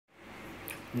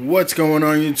What's going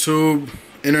on, YouTube,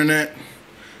 internet?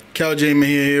 Cal J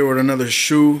Mahia here with another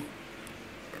shoe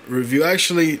review.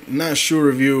 Actually, not shoe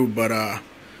review, but a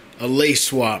lace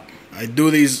swap. I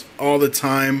do these all the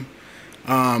time.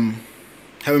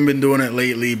 Haven't been doing it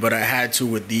lately, but I had to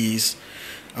with these.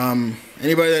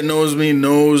 Anybody that knows me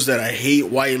knows that I hate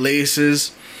white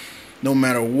laces. No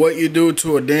matter what you do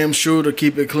to a damn shoe to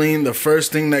keep it clean, the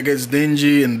first thing that gets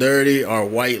dingy and dirty are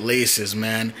white laces,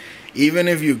 man. Even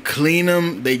if you clean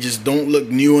them, they just don't look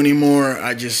new anymore.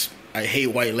 I hate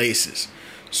white laces.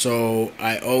 So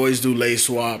I always do lace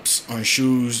swaps on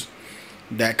shoes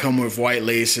that come with white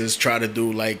laces. Try to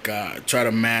do like, try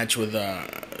to match with,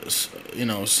 you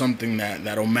know, something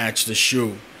that'll match the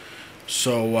shoe.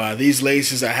 So these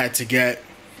laces I had to get.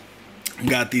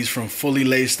 Got these from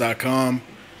fullylaced.com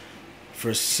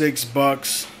for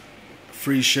 $6,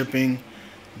 free shipping.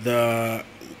 The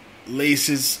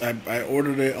laces, I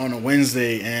ordered it on a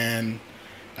Wednesday and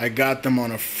I got them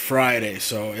on a Friday,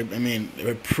 so I mean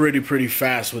they're pretty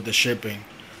fast with the shipping.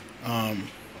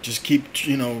 Just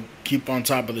keep on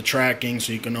top of the tracking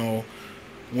so you can know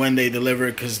when they deliver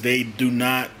it, because they do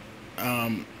not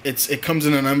it comes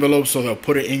in an envelope, so they'll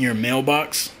put it in your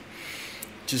mailbox.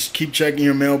 Just keep checking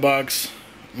your mailbox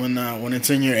when it's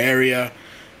in your area.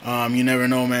 You never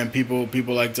know, man. People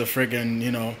like to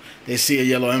freaking, they see a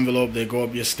yellow envelope, they go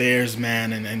up your stairs,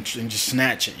 man, and just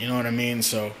snatch it. You know what I mean?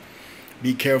 So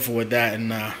be careful with that.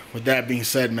 And with that being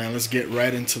said, man, let's get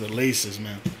right into the laces,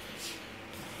 man.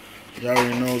 You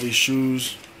already know these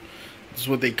shoes. This is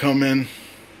what they come in.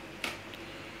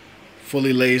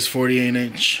 Fully laced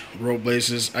 48-inch rope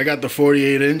laces. I got the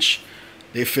 48-inch.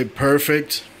 They fit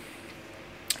perfect.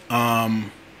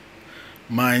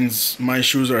 My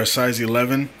shoes are a size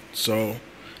 11, so,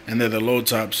 and they're the low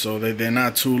tops, so they're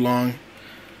not too long.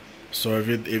 So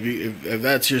if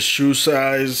that's your shoe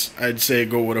size, I'd say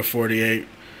go with a 48.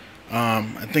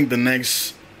 I think the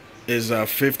next is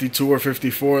 52 or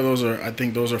 54. I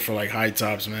think those are for like high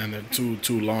tops, man. They're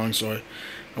too long, so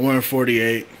I went with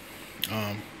 48.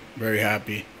 Very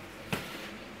happy.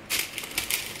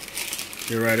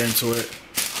 Get right into it.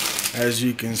 As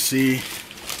you can see,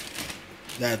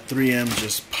 that 3M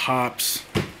just pops.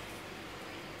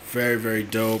 Very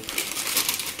dope.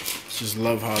 Just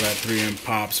love how that 3M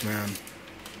pops, man.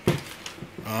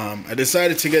 I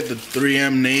decided to get the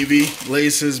 3M navy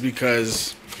laces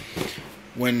because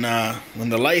when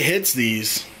the light hits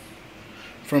these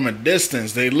from a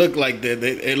distance, they look like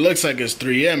it looks like it's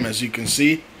 3M, as you can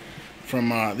see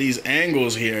from these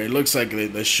angles here. It looks like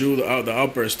the shoe, the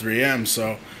upper is 3M,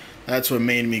 so that's what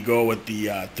made me go with the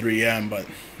 3M. But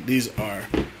these are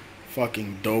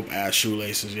fucking dope ass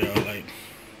shoelaces, yo. Like,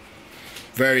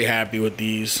 very happy with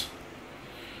these.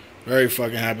 Very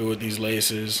fucking happy with these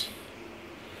laces.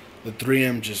 The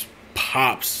 3M just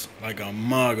pops like a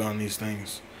mug on these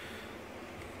things.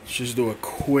 Let's just do a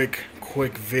quick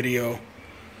video,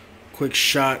 quick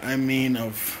shot, I mean,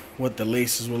 of what the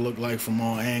laces will look like from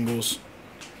all angles.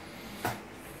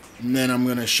 And then I'm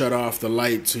gonna shut off the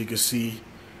light so you can see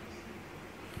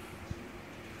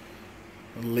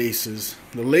the laces.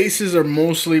 The laces are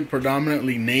mostly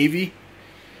predominantly navy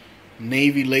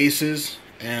laces,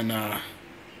 and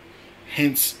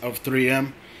hints of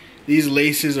 3M. These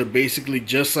laces are basically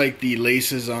just like the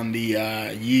laces on the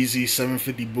Yeezy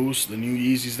 750 Boost, the new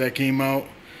Yeezys that came out.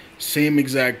 Same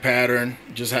exact pattern,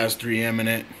 just has 3M in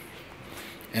it,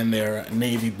 and they're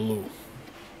navy blue.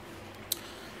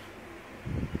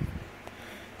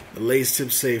 The lace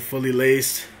tips say fully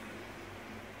laced.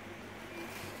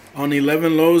 On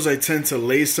 11 lows, I tend to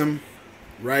lace them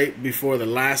right before the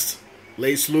last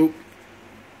lace loop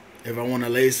if I want to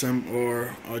lace them,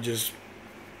 or I'll just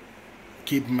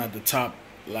keep them at the top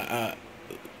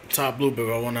loop if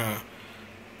I want to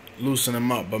loosen them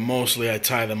up. But mostly I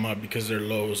tie them up because they're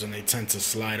lows and they tend to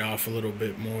slide off a little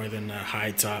bit more than the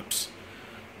high tops.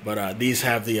 But these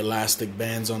have the elastic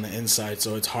bands on the inside,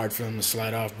 so it's hard for them to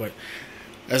slide off. But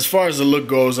as far as the look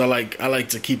goes, I like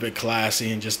to keep it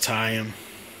classy and just tie them.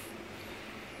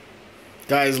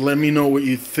 Guys, let me know what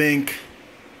you think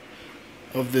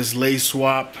of this lace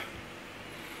swap.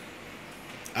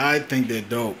 I think they're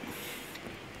dope.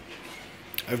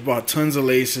 I've bought tons of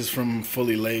laces from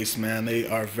Fully Laced, man. They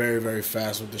are very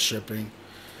fast with the shipping.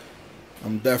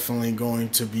 I'm definitely going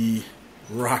to be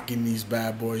rocking these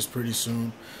bad boys pretty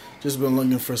soon. Just been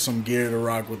looking for some gear to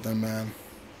rock with them, man.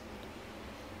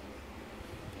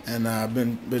 And I've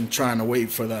been trying to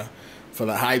wait for the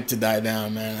hype to die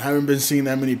down, man. I haven't been seeing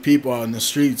that many people out in the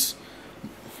streets,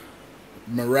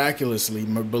 miraculously,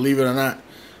 believe it or not,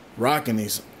 rocking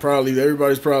these.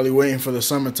 Everybody's probably waiting for the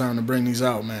summertime to bring these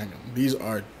out, man. These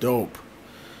are dope.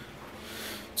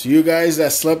 To you guys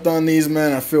that slept on these,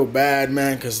 man, I feel bad,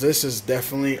 man, because this is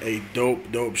definitely a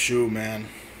dope shoe, man.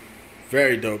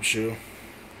 Very dope shoe.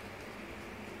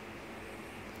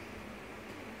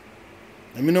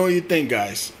 Let me know what you think,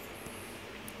 guys.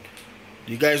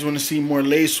 Do you guys want to see more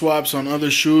lace swaps on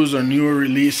other shoes or newer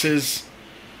releases?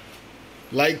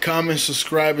 Like, comment,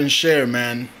 subscribe, and share,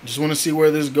 man. Just want to see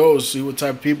where this goes. See what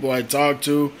type of people I talk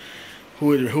to,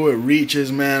 who it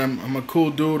reaches, man. I'm a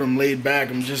cool dude. I'm laid back.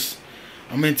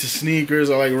 I'm into sneakers.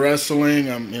 I like wrestling.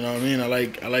 You know what I mean. I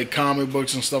like comic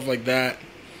books and stuff like that.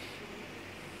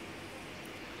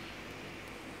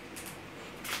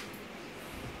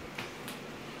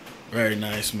 Very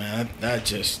nice, man. That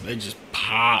just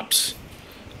pops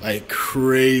like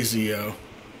crazy, yo.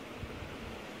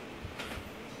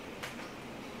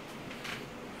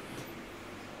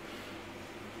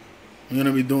 I'm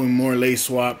gonna be doing more lace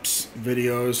swap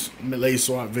videos.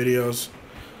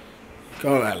 Look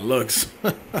how that looks.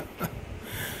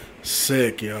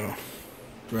 Sick, yo.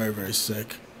 Very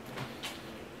sick.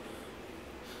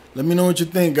 Let me know what you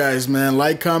think, guys, man.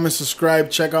 Like, comment, subscribe.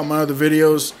 Check out my other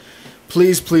videos.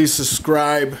 Please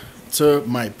subscribe to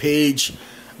my page.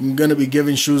 I'm going to be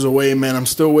giving shoes away, man. I'm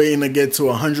still waiting to get to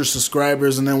 100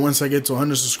 subscribers. And then once I get to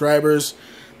 100 subscribers,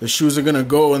 the shoes are going to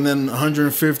go. And then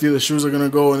 150, the shoes are going to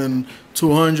go. And then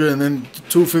 200, and then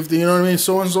 250, you know what I mean?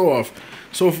 So on and so off.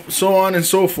 So on and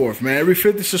so forth, man. Every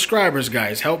 50 subscribers,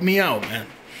 guys, help me out, man.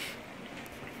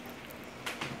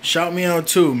 Shout me out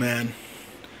too, man.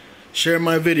 Share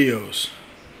my videos.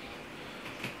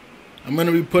 I'm going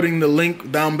to be putting the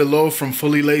link down below from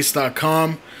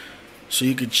fullylaced.com so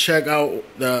you can check out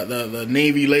the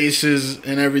navy laces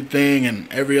and everything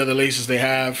and every other laces they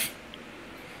have.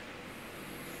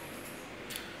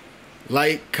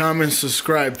 Like, comment,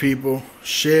 subscribe, people.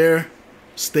 Share.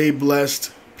 Stay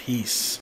blessed. Peace.